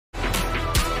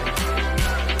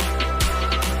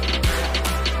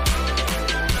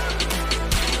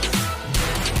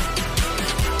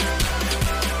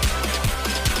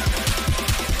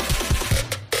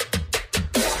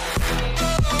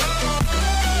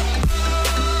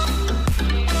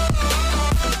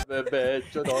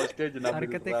बेचो हॉस्टेज ना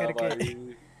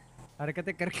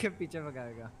हरकतें करके पीछे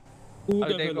भगाएगा।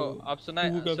 अब देखो, अब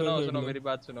सुनो मेरी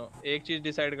बात सुनो। एक चीज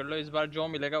डिसाइड कर लो, इस बार जो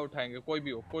मिलेगा उठाएंगे, कोई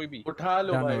भी हो, कोई भी। उठा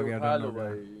लो भाई, उठा लो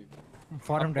भाई।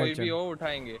 फॉर्म कोई भी हो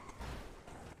उठाएंगे।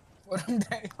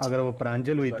 अगर वो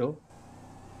प्रांजल हुई तो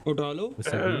उठा लो,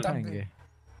 उठाएंगे।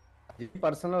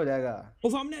 पर्सनल हो जाएगा। वो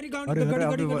सामने गाड़ी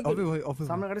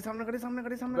अबे सामने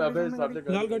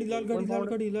लाल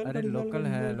गाड़ी अरे लोकल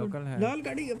है लाल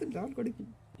गाड़ी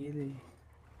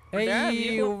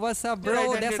Hey, what's up, bro?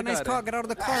 That's a nice car. Get out of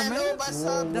the car, man.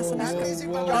 That's a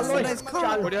nice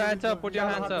car. Put your hands up. Put your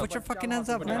hands up. Put your fucking hands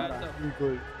up, man.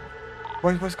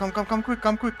 Boys, come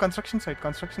quick. Construction site.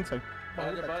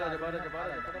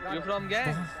 You from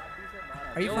gang?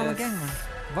 Are you from a gang, man?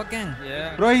 What gang?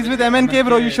 Yeah. Bro, he's with MNK,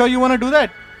 bro. You sure you wanna do that?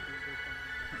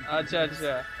 अच्छा।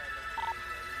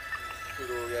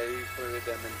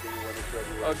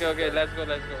 Okay, let's go.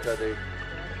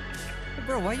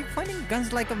 Bro, why are you fighting guns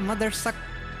like a mother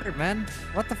sucker, man?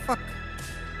 What the fuck?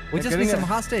 We just need some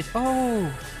hostage. Oh,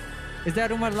 is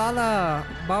that Umar Lala?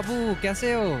 Babu,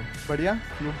 कैसे हो? बढ़िया.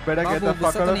 You better get the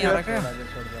fuck out of here.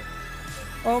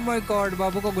 Oh my God,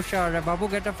 बाबू को गुस्सा आ रहा है. बाबू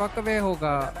get the fuck away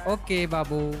होगा. Okay,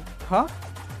 बाबू. हाँ?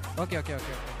 Okay.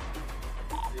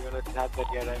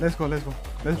 Let's go. Let's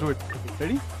do it.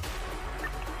 Ready?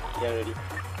 Yeah, ready.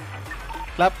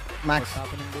 Clap, Max.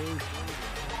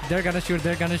 They're gonna shoot.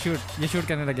 ये shoot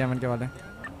करने लगे MNK वाले.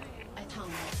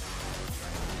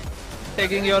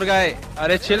 Taking your guy.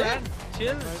 अरे chill.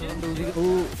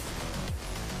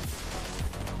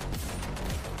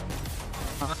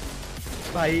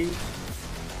 भाई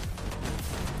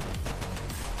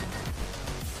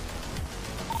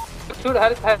Shoot,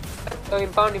 help.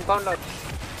 Impound out.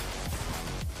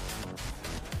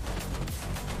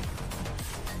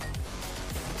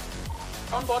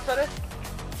 कौन बहुत सारे?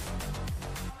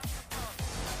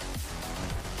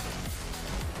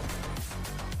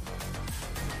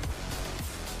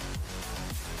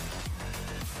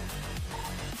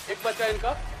 एक बच्चा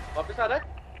इनका वापस आ रहा है।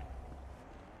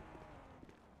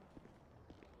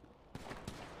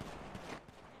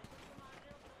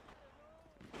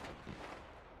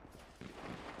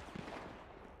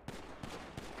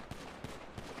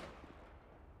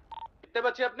 कितने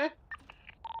बच्चे अपने?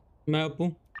 मैं अपू।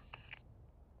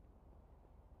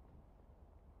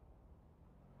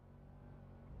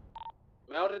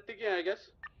 मैं और ऋतिक हैं, I guess।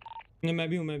 नहीं, मैं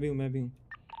भी हूँ।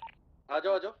 आ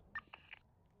जाओ।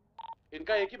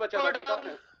 इनका एक ही बच्चा बचा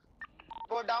है।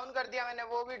 वो डाउन कर दिया मैंने,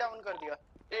 वो भी डाउन कर दिया।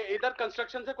 इधर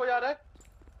कंस्ट्रक्शन से कोई आ रहा है?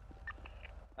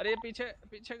 अरे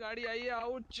पीछे गाड़ी आई है।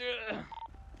 आउच।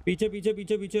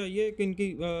 पीछे आइए किनकी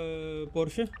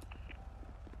पोर्शे।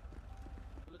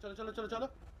 चलो।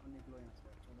 निकलो यहाँ से,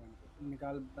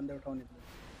 निकाल बंदे उठाओ, निकलो।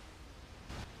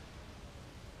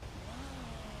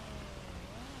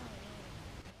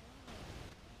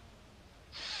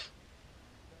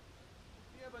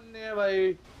 ये बनने हैं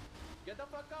भाई। Get the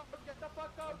fuck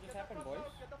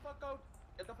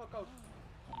out!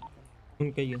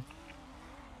 उनका ही है।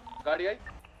 गाड़ी आई।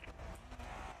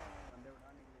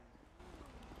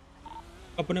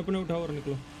 अपने उठाओ और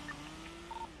निकलो।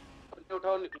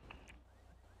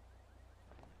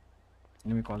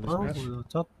 Let me call this guy.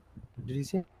 What's up? Did you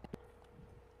see?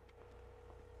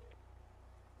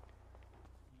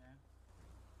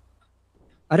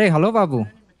 अरे hello Babu.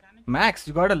 Max,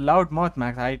 you got a loud mouth,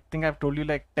 Max. I think I've told you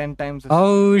like 10 times.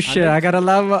 Oh shit, I got a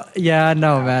loud. Yeah,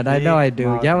 no man, I know I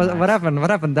do. Yeah, what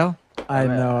happened though? I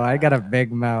know, I got a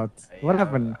big mouth. What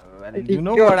happened? You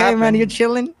know you what okay, happened? man? You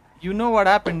chilling? You know what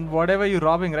happened? Whatever you're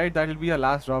robbing, right? That will be your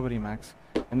last robbery, Max.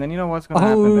 And then you know what's gonna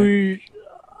happen, right?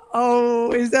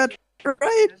 Oh, is that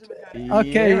right?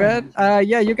 Okay, man.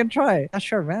 Yeah, you can try.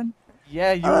 Sure, man.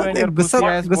 Yeah, you and your pussy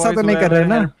ass boys. गुस्सा तो नहीं कर रहे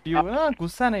ना? ना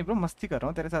गुस्सा नहीं bro, मस्ती कर रहा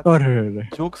हूँ तेरे साथ. अरे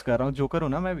जोक्स कर रहा हूँ, जोकर हूँ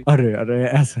ना मैं भी. अरे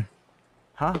ऐसा.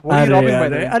 हाँ, what are you robbing by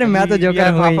the way? अरे मैं तो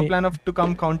जोकर हूँ. We have a plan of to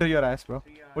come counter your ass, bro.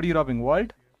 What are you robbing?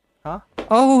 Vault? हाँ?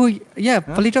 Oh yeah,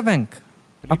 Palito Bank.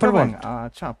 Upper Vault.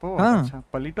 अच्छा, upper Vault. अच्छा,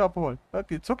 Palito upper Vault.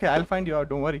 Okay, it's okay. I'll find you out.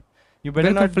 Don't worry. You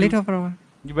better not. Palito upper Vault.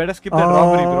 You better skip that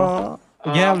robbery, bro.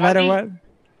 Yeah, better what?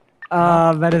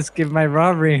 Better skip my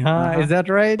robbery, huh? Is that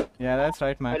right? Yeah, that's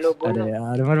right, Max. अरे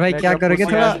यार उमर भाई क्या करोगे,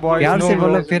 थोड़ा प्यार से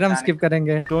बोलो फिर हम skip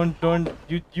करेंगे. Don't.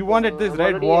 You wanted this,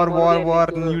 right? War.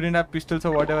 You didn't have pistols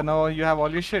or whatever. Now you have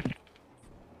all your shit.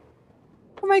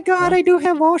 Oh my God, I do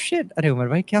have all shit. अरे उमर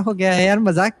भाई क्या हो गया है यार,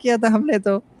 मजाक किया था हमने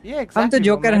तो. हम तो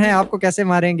जोकर हैं, आपको कैसे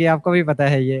मारेंगे आपको भी पता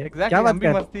है ये. क्या बात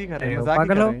कर? मस्ती कर रहे हैं, मजाक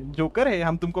कर रहे हैं. जोकर है,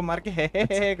 हम तुमको मार के हे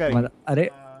करेंगे.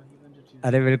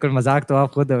 अरे बिल्कुल मजाक तो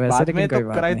आप खुद हो वैसे, लेकिन कोई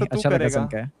बात नहीं. अच्छा लगा सुन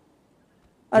के.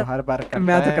 जो हर बार करता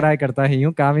मैं तो है। क्राई करता ही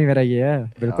हूँ, काम ही मेरा ये है।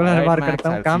 बिल्कुल हर Alright, बार Max, करता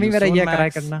हूँ, I'll काम see ही you मेरा soon, ये है क्राई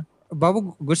Max. करना। बाबू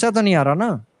गुस्सा तो नहीं आ रहा ना?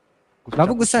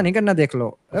 बाबू गुस्सा नहीं करना, देख लो।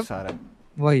 गुस्सा आ रहा है।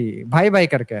 वही भाई भाई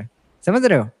करके, समझ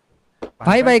रहे हो?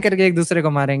 भाई भाई करके एक दूसरे को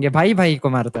मारेंगे, भाई भाई को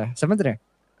मारता है, समझ रहे?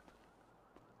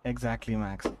 Exactly,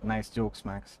 Max. Nice jokes,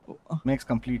 Max. Makes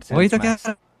complete वही sense, तो क्या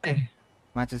Max. है।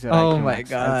 Matches your Oh IQ, my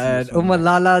Max. I'll see you God, soon, Max.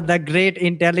 Lala, the great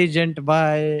intelligent.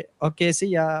 Bye. Okay, see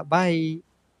ya. Bye.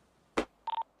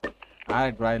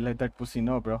 Alright, bro. I let that pussy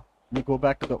know, bro. We go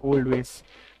back to the old ways.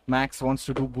 Max wants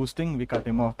to do boosting, we cut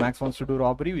him off. Max wants to do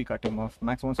robbery, we cut him off.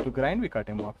 Max wants to grind, we cut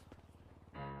him off.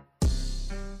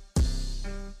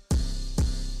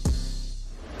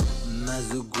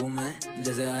 नाजुक घूमे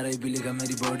जैसे RIP लिखा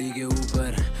मेरी body के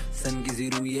ऊपर, सन की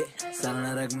Giroud ये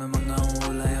सारा रग में मंगाऊं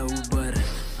ओला या ऊपर,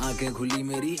 आंखें खुली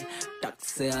मेरी टक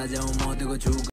से आ जाऊं मौत को छू